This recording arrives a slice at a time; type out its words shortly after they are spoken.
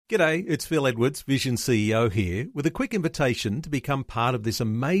G'day, it's Phil Edwards, Vision CEO here, with a quick invitation to become part of this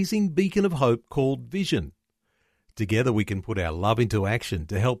amazing beacon of hope called Vision. Together we can put our love into action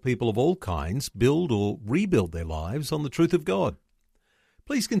to help people of all kinds build or rebuild their lives on the truth of God.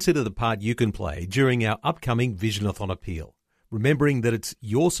 Please consider the part you can play during our upcoming Visionathon appeal, remembering that it's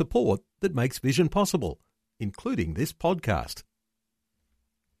your support that makes Vision possible, including this podcast.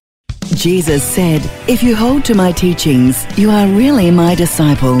 Jesus said, "If you hold to my teachings, you are really my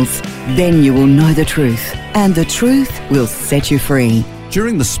disciples. Then you will know the truth, and the truth will set you free."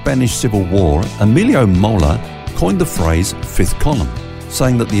 During the Spanish Civil War, Emilio Mola coined the phrase fifth column,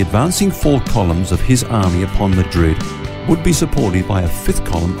 saying that the advancing four columns of his army upon Madrid would be supported by a fifth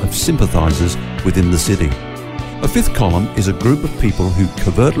column of sympathizers within the city. A fifth column is a group of people who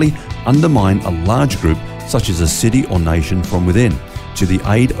covertly undermine a large group, such as a city or nation, from within, to the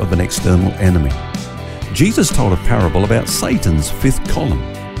aid of an external enemy. Jesus told a parable about Satan's fifth column.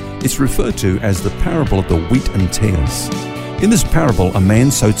 It's referred to as the parable of the wheat and tares. In this parable, a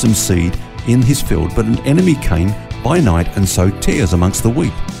man sowed some seed in his field, but an enemy came by night and sowed tares amongst the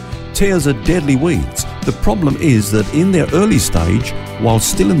wheat. Tares are deadly weeds. The problem is that in their early stage, while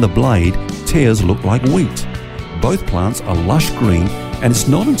still in the blade, tares look like wheat. Both plants are lush green, and it's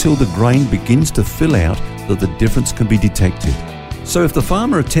not until the grain begins to fill out that the difference can be detected. So if the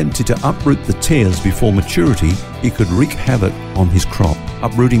farmer attempted to uproot the tares before maturity, he could wreak havoc on his crop,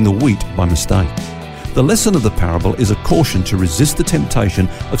 uprooting the wheat by mistake. The lesson of the parable is a caution to resist the temptation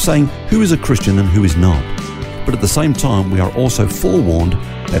of saying who is a Christian and who is not. But at the same time, we are also forewarned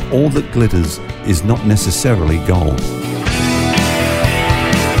that all that glitters is not necessarily gold.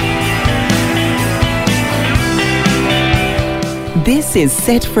 This is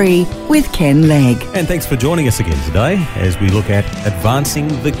Set Free with Ken Legg. And thanks for joining us again today as we look at advancing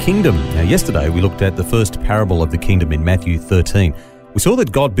the kingdom. Now, yesterday we looked at the first parable of the kingdom in Matthew 13. We saw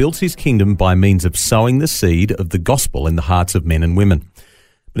that God builds his kingdom by means of sowing the seed of the gospel in the hearts of men and women.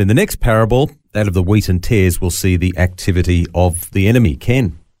 But in the next parable, that of the wheat and tares, we'll see the activity of the enemy.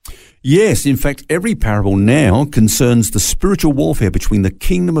 Ken? Yes, in fact, every parable now concerns the spiritual warfare between the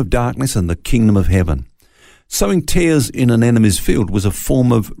kingdom of darkness and the kingdom of heaven. Sowing tares in an enemy's field was a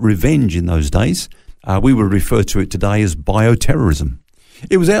form of revenge in those days. We would refer to it today as bioterrorism.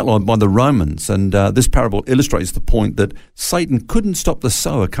 It was outlawed by the Romans, and this parable illustrates the point that Satan couldn't stop the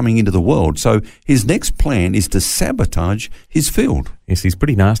sower coming into the world, so his next plan is to sabotage his field. Yes, he's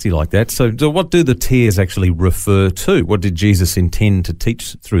pretty nasty like that. So what do the tares actually refer to? What did Jesus intend to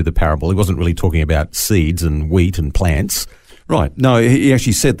teach through the parable? He wasn't really talking about seeds and wheat and plants. Right. No, he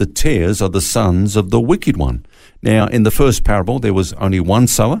actually said the tares are the sons of the wicked one. Now, in the first parable, there was only one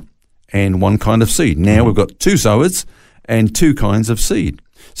sower and one kind of seed. Now we've got two sowers and two kinds of seed.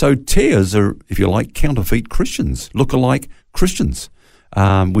 So tares are, if you like, counterfeit Christians, look-alike Christians.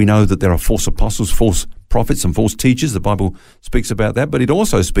 We know that there are false apostles, false prophets and false teachers. The Bible speaks about that, but it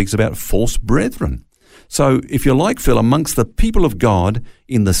also speaks about false brethren. So if you like, Phil, amongst the people of God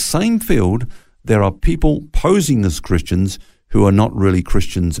in the same field, there are people posing as Christians who are not really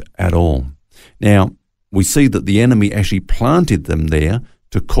Christians at all. Now, we see that the enemy actually planted them there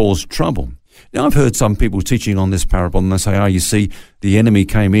to cause trouble. Now, I've heard some people teaching on this parable, and they say, you see, the enemy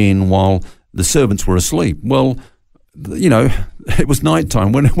came in while the servants were asleep. Well, you know, it was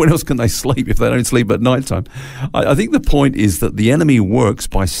nighttime. When else can they sleep if they don't sleep at nighttime? I think the point is that the enemy works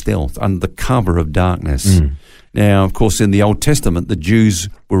by stealth under the cover of darkness. Now, of course, in the Old Testament, the Jews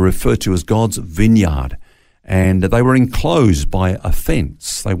were referred to as God's vineyard, and they were enclosed by a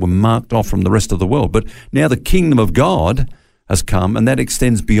fence. They were marked off from the rest of the world. But now the kingdom of God has come, and that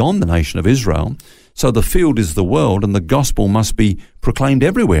extends beyond the nation of Israel. So the field is the world, and the gospel must be proclaimed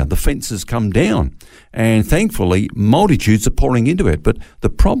everywhere. The fences come down, and thankfully, multitudes are pouring into it. But the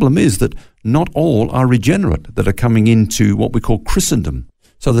problem is that not all are regenerate that are coming into what we call Christendom.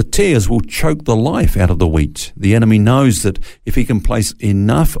 So the tares will choke the life out of the wheat. The enemy knows that if he can place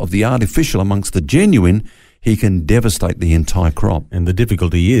enough of the artificial amongst the genuine, he can devastate the entire crop. And the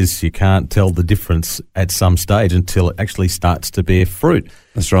difficulty is you can't tell the difference at some stage until it actually starts to bear fruit.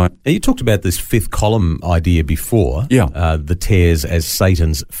 That's right. Now, you talked about this fifth column idea before. Yeah. The tares as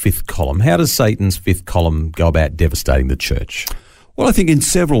Satan's fifth column. How does Satan's fifth column go about devastating the church? Well, I think in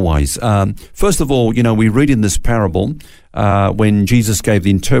several ways. First of all, you know, we read in this parable when Jesus gave the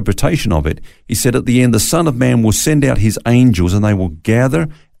interpretation of it, he said at the end, the Son of Man will send out his angels and they will gather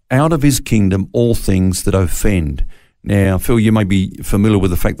out of his kingdom all things that offend. Now, Phil, you may be familiar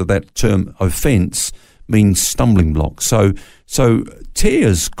with the fact that that term offence means stumbling block. So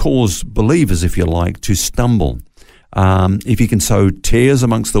tares cause believers, if you like, to stumble. If he can sow tares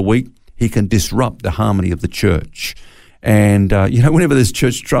amongst the wheat, he can disrupt the harmony of the church. And, whenever there's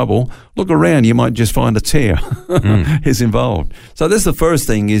church trouble, look around, you might just find a tear is involved. So that's the first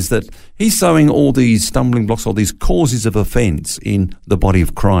thing, is that he's sowing all these stumbling blocks, all these causes of offence in the body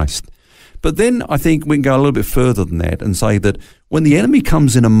of Christ. But then I think we can go a little bit further than that and say that when the enemy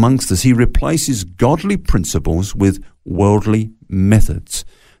comes in amongst us, he replaces godly principles with worldly methods.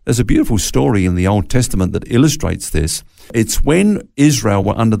 There's a beautiful story in the Old Testament that illustrates this. It's when Israel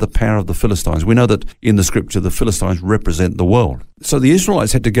were under the power of the Philistines. We know that in the scripture the Philistines represent the world. So the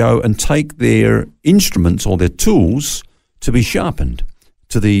Israelites had to go and take their instruments or their tools to be sharpened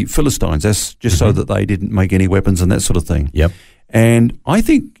to the Philistines. That's just so that they didn't make any weapons and that sort of thing. Yep. And I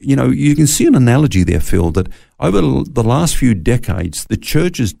think, you can see an analogy there, Phil, that over the last few decades, the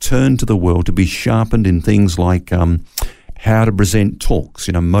church has turned to the world to be sharpened in things like how to present talks,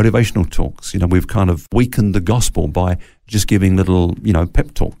 motivational talks. We've kind of weakened the gospel by just giving little,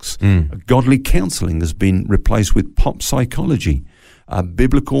 pep talks. Godly counseling has been replaced with pop psychology,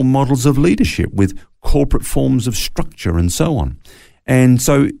 biblical models of leadership with corporate forms of structure and so on. And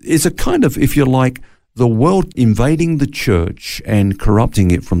so it's a kind of, if you like, the world invading the church and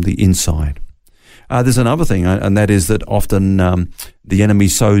corrupting it from the inside. There's another thing, and that is that often the enemy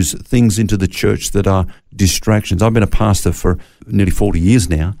sows things into the church that are distractions. I've been a pastor for nearly 40 years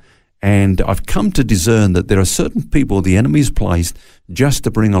now, and I've come to discern that there are certain people the enemy has placed just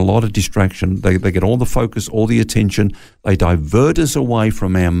to bring a lot of distraction. They get all the focus, all the attention. They divert us away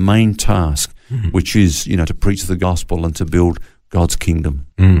from our main task, which is, to preach the gospel and to build God's kingdom.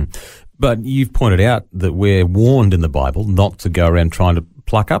 But you've pointed out that we're warned in the Bible not to go around trying to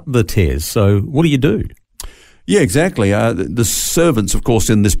pluck up the tares. So what do you do? Yeah, exactly. The servants, of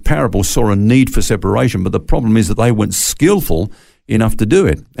course, in this parable saw a need for separation, but the problem is that they weren't skillful enough to do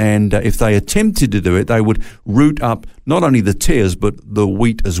it. And if they attempted to do it, they would root up not only the tares, but the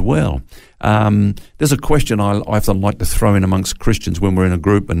wheat as well. There's a question I often like to throw in amongst Christians when we're in a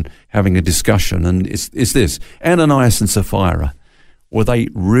group and having a discussion, and it's this: Ananias and Sapphira, were they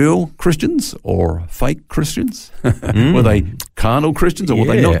real Christians or fake Christians? Were they carnal Christians or were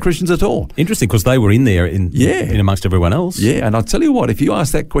they not Christians at all? Interesting, because they were in there in amongst everyone else. Yeah, and I'll tell you what, if you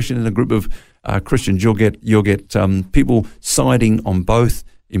ask that question in a group of Christians, you'll get people siding on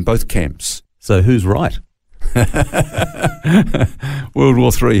in both camps. So who's right? World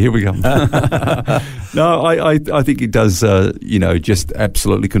War III, here we go. No, I think it does, just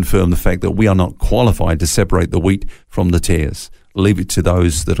absolutely confirm the fact that we are not qualified to separate the wheat from the tares. Leave it to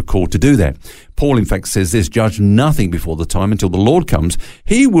those that are called to do that. Paul, in fact, says this: judge nothing before the time until the Lord comes.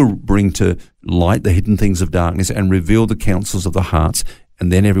 He will bring to light the hidden things of darkness and reveal the counsels of the hearts,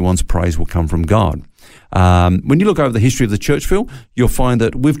 and then everyone's praise will come from God. When you look over the history of the church, Phil, you'll find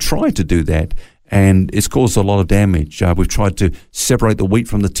that we've tried to do that, and it's caused a lot of damage. We've tried to separate the wheat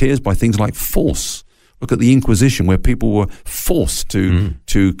from the tares by things like force. Look at the Inquisition, where people were forced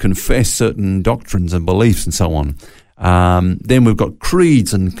to confess certain doctrines and beliefs and so on. Then we've got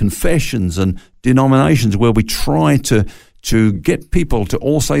creeds and confessions and denominations where we try to get people to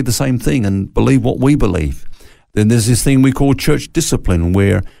all say the same thing and believe what we believe. Then there's this thing we call church discipline,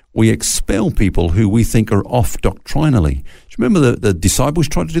 where we expel people who we think are off doctrinally. Do you remember the disciples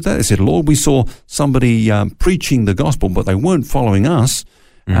tried to do that? They said, Lord, we saw somebody preaching the gospel, but they weren't following us.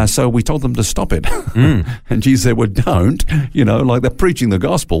 So we told them to stop it. And Jesus said, well, don't, like they're preaching the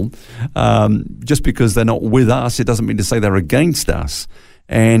gospel. Just because they're not with us, it doesn't mean to say they're against us.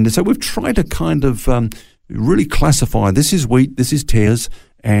 And so we've tried to kind of really classify, this is wheat, this is tares,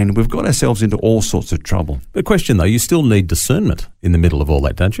 and we've got ourselves into all sorts of trouble. But question though, you still need discernment in the middle of all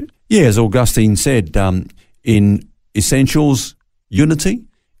that, don't you? Yeah, as Augustine said, in essentials, unity,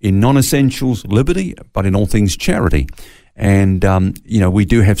 in non-essentials, liberty, but in all things, charity. And, we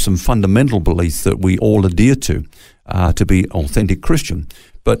do have some fundamental beliefs that we all adhere to be authentic Christian.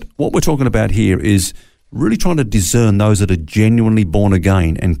 But what we're talking about here is really trying to discern those that are genuinely born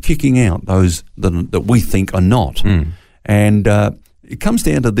again and kicking out those that we think are not. And it comes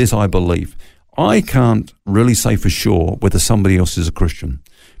down to this, I believe. I can't really say for sure whether somebody else is a Christian,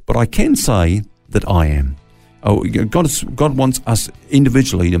 but I can say that I am. God wants us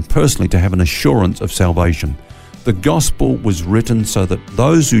individually and personally to have an assurance of salvation. The gospel was written so that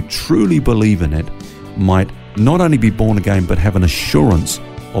those who truly believe in it might not only be born again, but have an assurance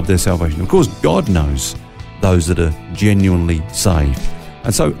of their salvation. Of course, God knows those that are genuinely saved.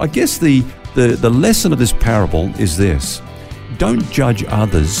 And so I guess the lesson of this parable is this: don't judge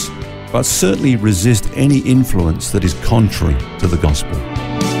others, but certainly resist any influence that is contrary to the gospel.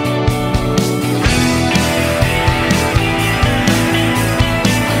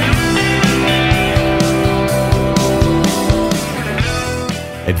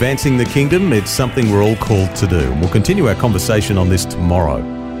 Advancing the kingdom, it's something we're all called to do, and we'll continue our conversation on this tomorrow.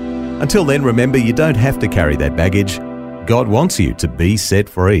 Until then, remember, you don't have to carry that baggage. God wants you to be set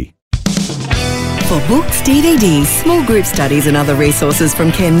free. For books, DVDs, small group studies and other resources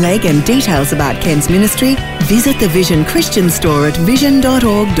from Ken Legg and details about Ken's ministry, visit the Vision Christian store at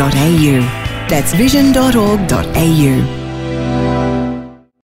vision.org.au. That's vision.org.au.